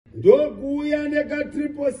ndokuuya neka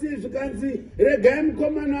C zvikanzi regai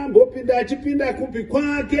mukomana ambopinda achipinda kupi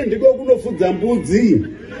kwake ndiko kunofudza mbudzi.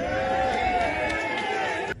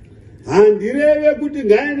 Handireve kuti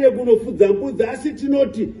ngaende kunofudza mbudzi asi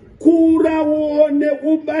tinoti kura uone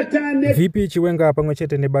ubatane. VP Chiwenga pamwe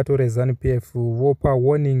chete nebato reZanu-PF vopa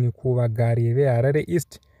warning kuvagari veHarare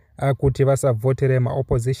East kuti vasavhotere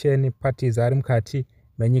maopposition parties ari mukati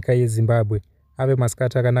menyika yeZimbabwe. Ave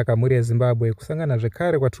masikati akanaka muri eZimbabwe, kusangana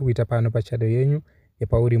zvekare kwatiri kuita pano pachado yenyu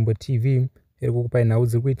yepaUrimbo TV iri kukupai nhau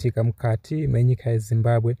dziri kuitika mukati menyika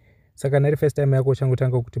yeZimbabwe. Saka nari first time yako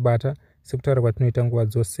uchangotanga kutibata, sekutaura kwatinoita nguva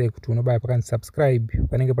dzose kuti unobaya pakanzi subscribe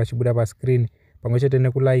panenge pachibuda pascreen pamwe chete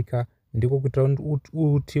nekulike ndiko kuitira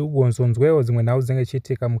kuti ugonzonzwewo dzimwe nhau dzinenge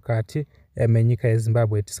chiitika mukati menyika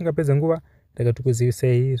yeZimbabwe. Tisingapedze nguva rega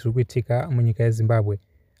tikuzivisei zviri kuitika munyika yeZimbabwe.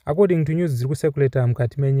 According to news dziri kusekuleta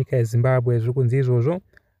mukati menyika yeZimbabwe zviri kunzi izvozvo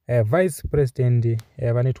Vice President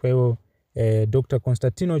vanoitwa ivo Dr.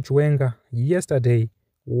 Constantino Chiwenga yesterday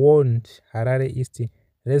warned Harare East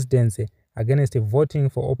residents against voting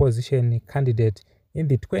for opposition candidate in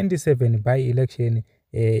the 27 by-election,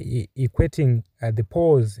 equating the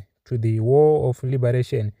pause to the war of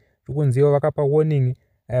liberation. Tukunziwa vakapa warning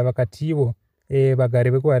vakativo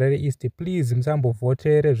vagari vekuHarare East, please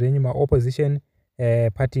musambovhotere zvenyu ma-opposition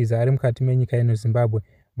parties ari mukati menyika ino Zimbabwe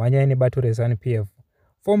manyaya nebato reZanu-PF.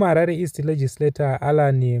 Former Harare East legislator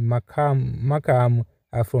Alan Markham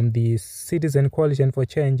from the Citizen Coalition for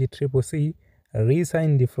Change (CCC)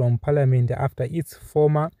 resigned from parliament after its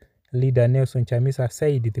former leader Warned Chamisa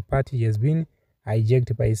said the party has been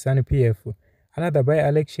hijacked by Zanu-PF. Another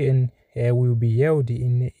by-election will be held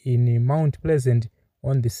in Mount Pleasant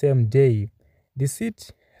on the same day. The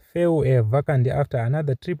seat fell vacant after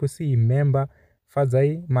another CCC member,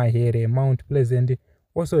 Fazai Mahere Mount Pleasant,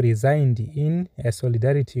 also resigned in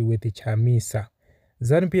solidarity with Chamisa.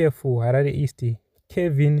 Zanu-PF Harare East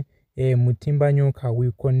Kevin Mutimbanyuka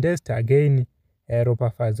will contest again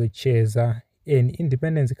Ropafazo Cheza, an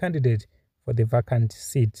independent candidate for the vacant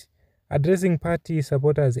seat. Addressing party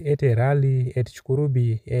supporters at a rally at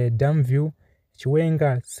Chikurubi, Damview,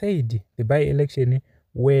 Chiwenga said the by-election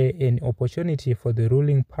were an opportunity for the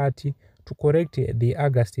ruling party to correct the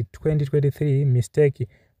August 2023 mistake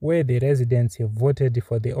where the residents voted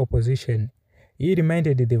for the opposition. He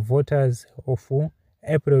reminded the voters of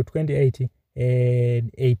April 28,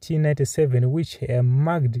 1897, which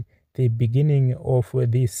marked the beginning of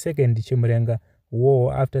the Second Chimurenga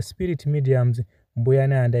War after spirit mediums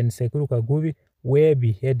Mbuyana and Sekuru Kaguvi were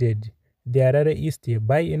beheaded. The Harare East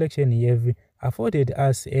by-election have afforded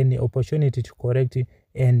us an opportunity to correct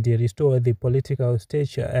and restore the political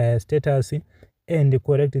status and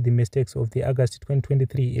correct the mistakes of the August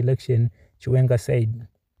 2023 election, Chiwenga said.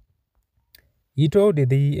 He told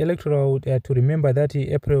the electorate to remember that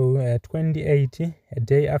April 28, a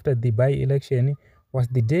day after the by-election, was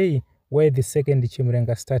the day where the second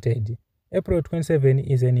Chimurenga started. April 27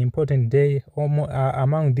 is an important day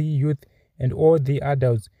among the youth and all the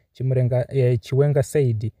adults, Chiwenga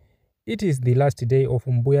said. It is the last day of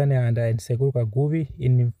Mbuyane and Sekuru Kaguvi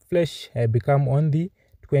in flesh become on the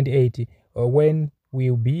 28th when we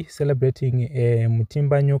will be celebrating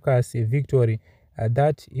Mutimbanyuka's victory.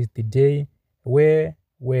 That is the day where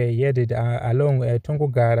we headed along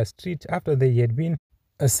Tongogara Street after they had been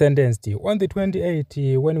sentenced. On the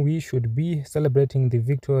 28th, when we should be celebrating the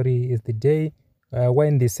victory, is the day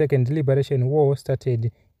when the Second Liberation War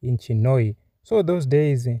started in Chinoi. So those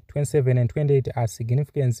days, 27 and 28, are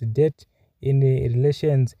significant date in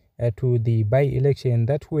relation to the by-election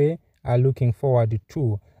that we are looking forward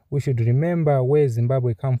to. We should remember where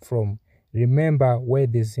Zimbabwe come from. Remember where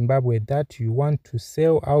the Zimbabwe that you want to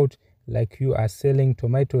sell out like you are selling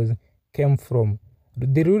tomatoes came from.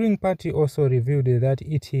 The ruling party also revealed that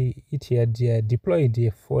it had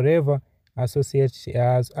deployed forever associates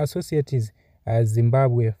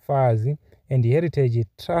Zimbabwe FARS and Heritage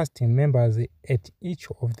Trust members at each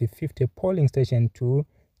of the 50 polling stations to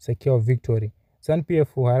secure victory.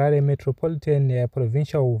 Zanu-PF Harare Metropolitan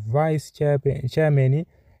Provincial Vice Chairman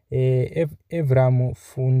Evram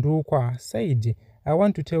Fundukwa said, I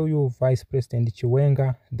want to tell you, Vice President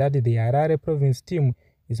Chiwenga, that the Harare province team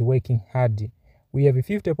is working hard. We have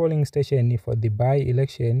 50 polling stations for the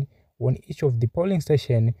by-election. On each of the polling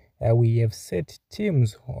stations, we have set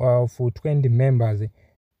teams of 20 members.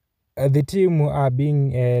 The team are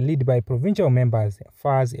being led by provincial members,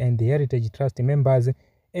 FARS and the Heritage Trust members,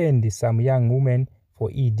 and some young women for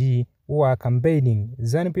ED who are campaigning.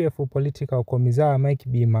 Zanu-PF political commissar Mike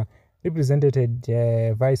Bima represented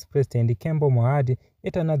Vice President Kembo Mohadi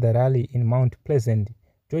at another rally in Mount Pleasant.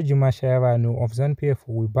 George Mashayavanu of Zanu-PF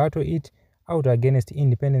will battle it out against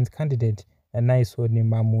independent candidate Naison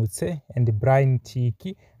Mamutse and Brian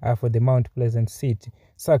Tiki for the Mount Pleasant seat.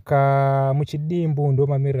 Saka muchidimbu ndo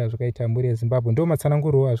mamirira zvakaita mburi yeZimbabwe, ndo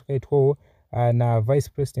matsananguro azvakaitwawo na Vice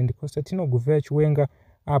President Constantino Guvea Chiwenga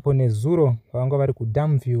apo nezuro vanga vari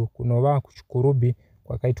kuDamview kunova kuchikurubi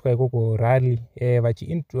kwakaitwa ikoko rally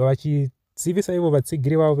vachizivisa ivo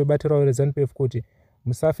vatsigiri vavo vebato ravo reZanu-PF kuti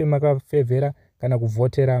musafe makafevhera kana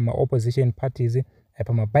kuvhotera maopposition parties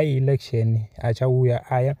pamaby election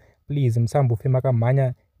achauya aya. Please musambofe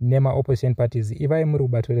makamhanya nemaopposition parties, ivai muri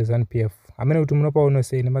kubato reZanu-PF. Hamene kuti munopaona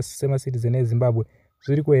sei semacitizen eZimbabwe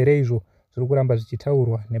zviri kuhere izvo zviri kuramba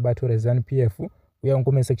zvichitaurwa nebato reZanu-PF. Uya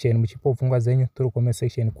mukome section muchipo pfungwa dzenyu tiri kukome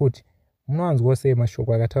section kuti munowanzwa sei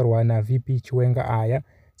mashoko akataurwa naVP Chiwenga aya,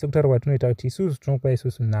 sekutaurwa tunoita kuti isusu tinokupa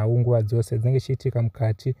isusu nhau nguva dzose dzinenge chiitika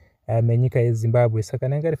mukati menyika yeZimbabwe. Saka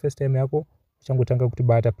nanga iri first time yako uchangotanga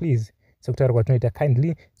kutibata, please sekutaurwa tunoita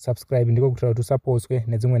kindly subscribe, ndiko kuti tusapotswe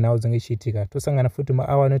nedzimwe nhau dzinenge chiitika. Tosangana futi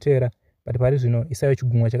maawa anoteera, but pari zvino isaiwe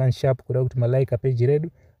chigumwa chakanisharp kuda kuti malike page redu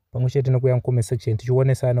pamwe chete nokuya mukome section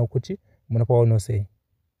tichionesana kuti munopaona sei.